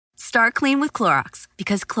Start clean with Clorox,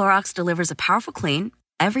 because Clorox delivers a powerful clean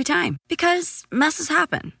every time. Because messes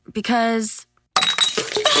happen. Because I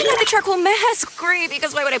got the charcoal mask. Great,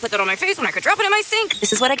 because why would I put that on my face when I could drop it in my sink?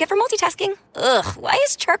 This is what I get for multitasking. Ugh, why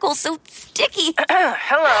is charcoal so sticky?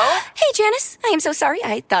 Hello? Hey, Janice. I am so sorry.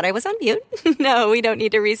 I thought I was on mute. No, we don't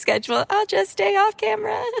need to reschedule. I'll just stay off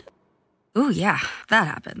camera. Ooh, yeah, that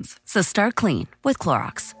happens. So start clean with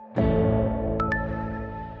Clorox.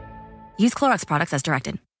 Use Clorox products as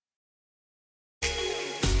directed.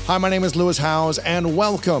 Hi, my name is Lewis Howes, and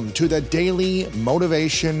welcome to the Daily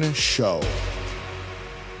Motivation Show.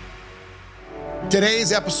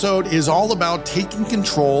 Today's episode is all about taking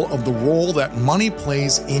control of the role that money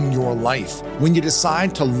plays in your life. When you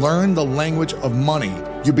decide to learn the language of money,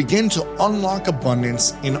 you begin to unlock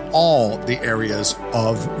abundance in all the areas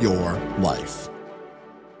of your life.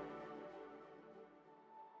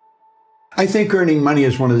 I think earning money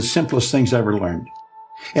is one of the simplest things I ever learned.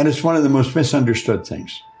 And it's one of the most misunderstood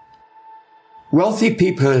things. Wealthy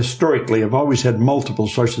people historically have always had multiple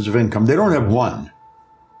sources of income. They don't have one.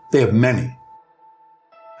 They have many.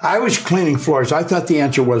 I was cleaning floors. I thought the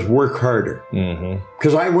answer was work harder.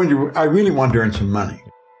 Because I really wanted to earn some money.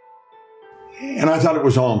 And I thought it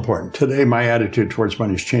was all important. Today, my attitude towards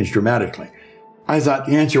money has changed dramatically. I thought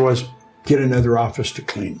the answer was get another office to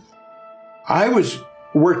clean. I was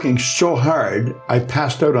working so hard, I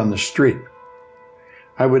passed out on the street.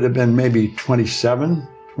 I would have been maybe 27,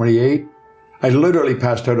 28. I literally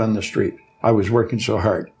passed out on the street. I was working so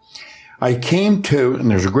hard. I came to,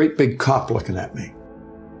 and there's a great big cop looking at me.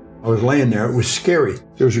 I was laying there. It was scary.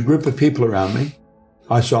 There was a group of people around me.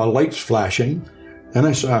 I saw lights flashing. Then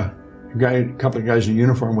I saw a couple of guys in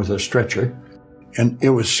uniform with a stretcher. And it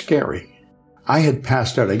was scary. I had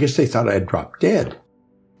passed out. I guess they thought I had dropped dead.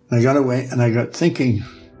 And I got away and I got thinking,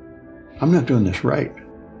 I'm not doing this right.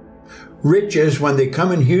 Riches, when they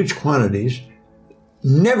come in huge quantities,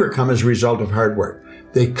 never come as a result of hard work.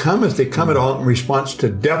 They come, if they come at all, in response to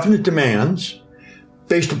definite demands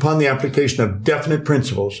based upon the application of definite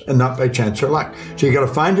principles and not by chance or luck. So you got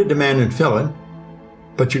to find a demand and fill it,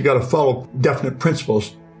 but you got to follow definite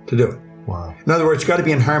principles to do it. Wow. In other words, it's got to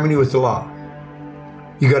be in harmony with the law.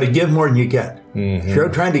 You got to give more than you get. If you're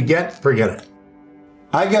trying to get, forget it.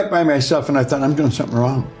 I got by myself and I thought, I'm doing something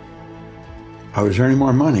wrong. I was earning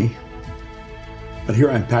more money, but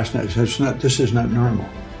here I'm passing out. This is not normal.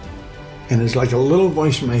 And it's like a little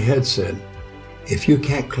voice in my head said, if you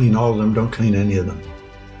can't clean all of them, don't clean any of them.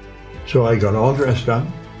 So I got all dressed up.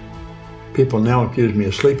 People now accuse me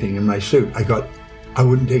of sleeping in my suit. I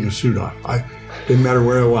wouldn't take a suit off. Didn't matter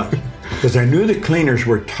where I was. Because I knew the cleaners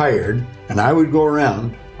were tired, and I would go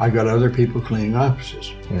around. I got other people cleaning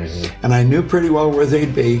offices. And I knew pretty well where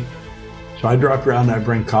they'd be. So I dropped around, I'd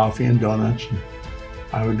bring coffee and donuts. And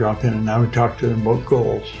I would drop in and I would talk to them about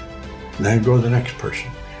goals. And then I'd go to the next person.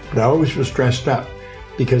 But I always was dressed up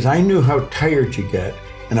because I knew how tired you get.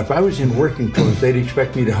 And if I was in working clothes, they'd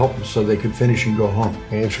expect me to help them so they could finish and go home.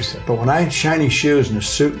 Interesting. But when I had shiny shoes and a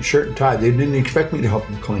suit and shirt and tie, they didn't expect me to help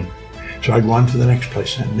them clean. So I'd go on to the next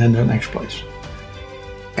place and then the next place.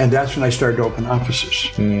 And that's when I started to open offices.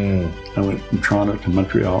 I went from Toronto to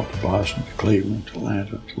Montreal to Boston to Cleveland to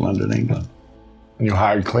Atlanta to London, England. And you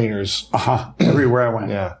hired cleaners. Everywhere I went.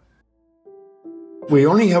 Yeah. We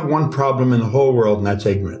only have one problem in the whole world, and that's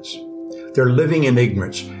ignorance. They're living in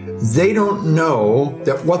ignorance. They don't know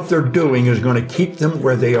that what they're doing is going to keep them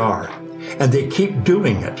where they are. And they keep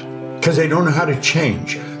doing it because they don't know how to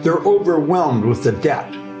change. They're overwhelmed with the debt.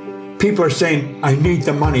 People are saying, I need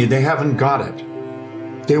the money. They haven't got it.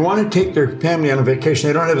 They want to take their family on a vacation.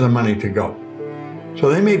 They don't have the money to go.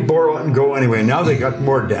 So they may borrow it and go anyway. Now they got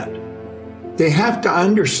more debt. They have to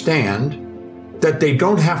understand that they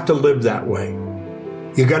don't have to live that way.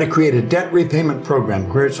 You got to create a debt repayment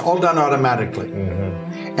program where it's all done automatically.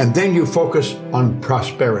 And then you focus on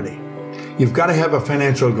prosperity. You've got to have a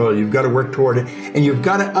financial goal. You've got to work toward it. And you've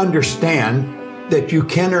got to understand that you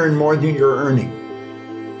can earn more than you're earning.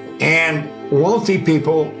 And wealthy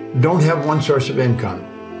people don't have one source of income.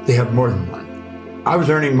 They have more than one. I was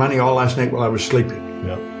earning money all last night while I was sleeping.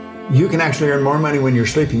 You can actually earn more money when you're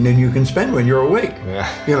sleeping than you can spend when you're awake.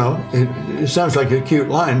 You know, it sounds like a cute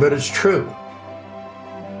line, but it's true.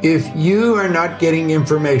 If you are not getting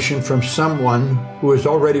information from someone who is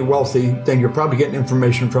already wealthy, then you're probably getting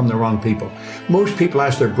information from the wrong people. Most people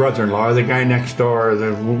ask their brother-in-law, or the guy next door, or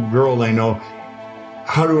the girl they know,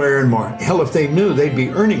 how do I earn more? Hell, if they knew, they'd be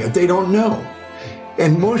earning it. They don't know.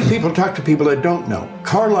 And most people talk to people that don't know.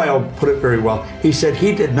 Carlyle put it very well. He said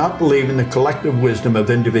he did not believe in the collective wisdom of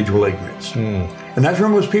individual ignorance. And that's where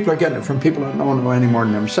most people are getting it from, people that don't know any more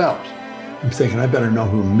than themselves. I'm thinking, I better know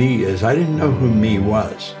who me is. I didn't know who me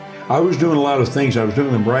was. I was doing a lot of things. I was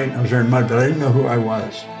doing them right, and I was earning money, but I didn't know who I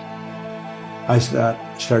was. I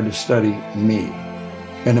started to study me.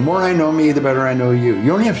 And the more I know me, the better I know you.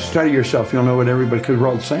 You only have to study yourself. You'll know what everybody, because we're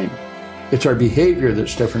all the same. It's our behavior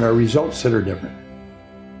that's different, our results that are different.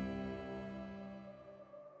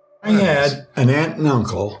 I had an aunt and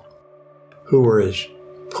uncle who were as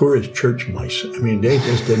poor as church mice. I mean, they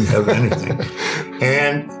just didn't have anything.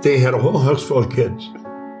 And they had a whole house full of kids.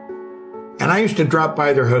 And I used to drop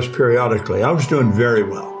by their house periodically. I was doing very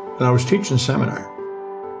well, and I was teaching seminar.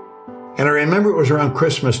 And I remember it was around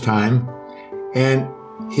Christmas time, and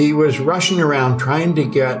he was rushing around trying to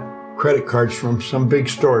get credit cards from some big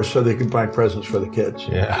stores so they could buy presents for the kids.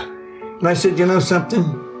 Yeah. And I said, you know something?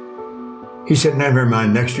 He said, never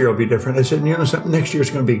mind, next year will be different. I said, you know something? Next year is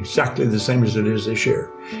going to be exactly the same as it is this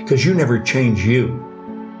year, because you never change you.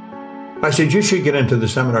 I said, you should get into the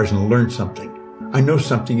seminars and learn something. I know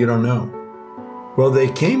something you don't know. Well,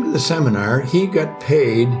 they came to the seminar. He got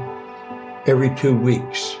paid every 2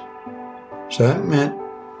 weeks. So that meant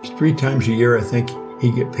 3 times a year, I think,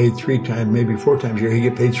 he'd get paid 3 times, maybe 4 times a year. He'd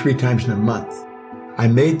get paid 3 times in a month. I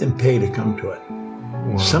made them pay to come to it.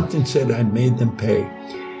 Wow. Something said I made them pay.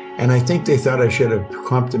 And I think they thought I should have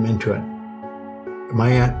comped them into it.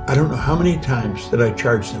 My aunt, I don't know how many times that I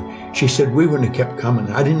charged them. She said, we wouldn't have kept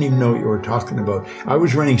coming. I didn't even know what you were talking about. I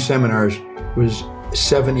was running seminars. It was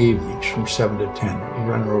 7 evenings from 7 to 10. I was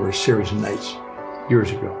running over a series of nights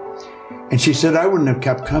years ago. And she said, I wouldn't have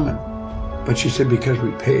kept coming. But she said, because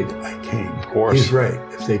we paid, I came. Of course. He's right.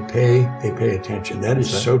 If they pay attention. That is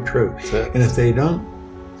so true. And if they don't,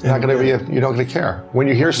 you're not going to care. When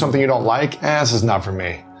you hear something you don't like, this is not for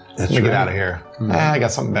me. Let me get out of here. Mm-hmm. I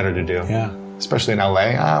got something better to do. Yeah. Especially in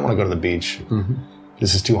LA, I want to go to the beach. Mm-hmm.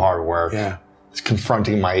 This is too hard work. Yeah. It's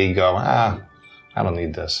confronting my ego. I don't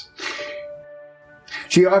need this.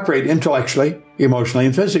 So you operate intellectually, emotionally,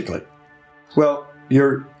 and physically. Well,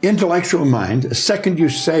 your intellectual mind, the second you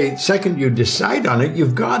decide on it,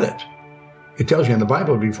 you've got it. It tells you in the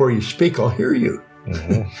Bible, before you speak, I'll hear you.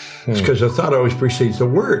 Mm-hmm. It's because the thought always precedes the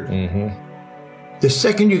word. Mm-hmm. The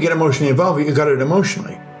second you get emotionally involved, you've got it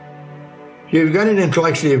emotionally. You've got it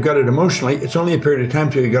intellectually, you've got it emotionally. It's only a period of time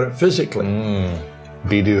till you got it physically.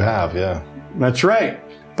 Be, do, have, yeah. That's right.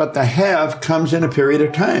 But the have comes in a period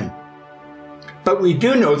of time. But we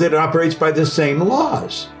do know that it operates by the same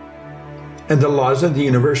laws. And the laws of the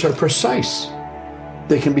universe are precise.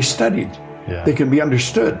 They can be studied. Yeah. They can be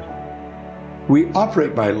understood. We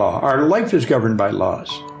operate by law. Our life is governed by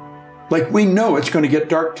laws. Like, we know it's going to get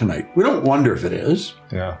dark tonight. We don't wonder if it is.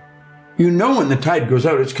 Yeah. You know when the tide goes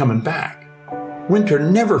out, it's coming back. Winter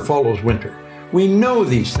never follows winter. We know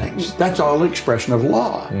these things. That's all expression of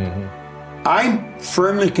law. Mm-hmm. I'm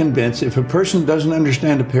firmly convinced if a person doesn't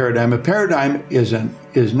understand a paradigm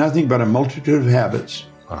is nothing but a multitude of habits.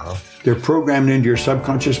 Uh-huh. They're programmed into your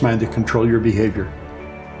subconscious mind to control your behavior.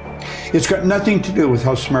 It's got nothing to do with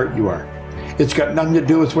how smart you are. It's got nothing to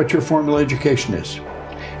do with what your formal education is.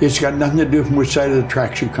 It's got nothing to do from which side of the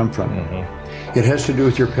tracks you come from. Mm-hmm. It has to do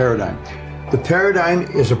with your paradigm. The paradigm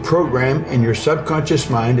is a program in your subconscious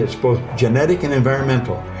mind. It's both genetic and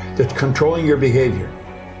environmental that's controlling your behavior.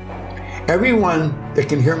 Everyone that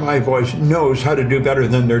can hear my voice knows how to do better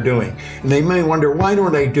than they're doing. And they may wonder, why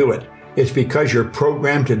don't I do it? It's because you're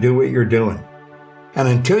programmed to do what you're doing. And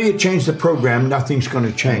until you change the program, nothing's going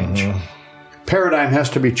to change. Mm-hmm. Paradigm has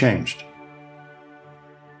to be changed.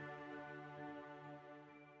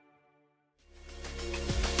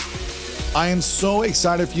 I am so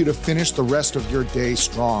excited for you to finish the rest of your day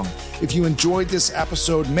strong. If you enjoyed this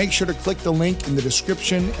episode, make sure to click the link in the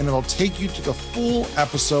description and it'll take you to the full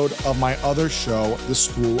episode of my other show, The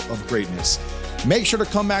School of Greatness. Make sure to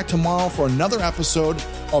come back tomorrow for another episode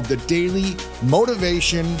of the Daily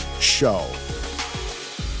Motivation Show.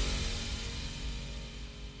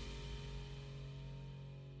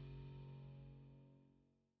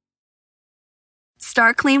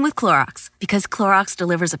 Start clean with Clorox, because Clorox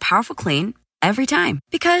delivers a powerful clean every time.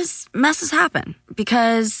 Because messes happen.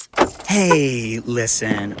 Because... Hey,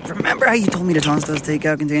 listen. Remember how you told me to toss those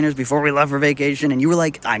takeout containers before we left for vacation? And you were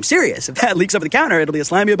like, I'm serious. If that leaks over the counter, it'll be a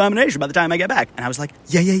slimy abomination by the time I get back. And I was like,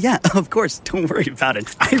 yeah, of course. Don't worry about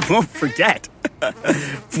it. I won't forget.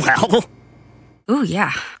 Well... Ooh,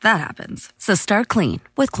 yeah, that happens. So start clean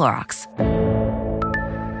with Clorox.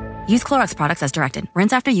 Use Clorox products as directed.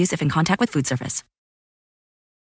 Rinse after use if in contact with food surface.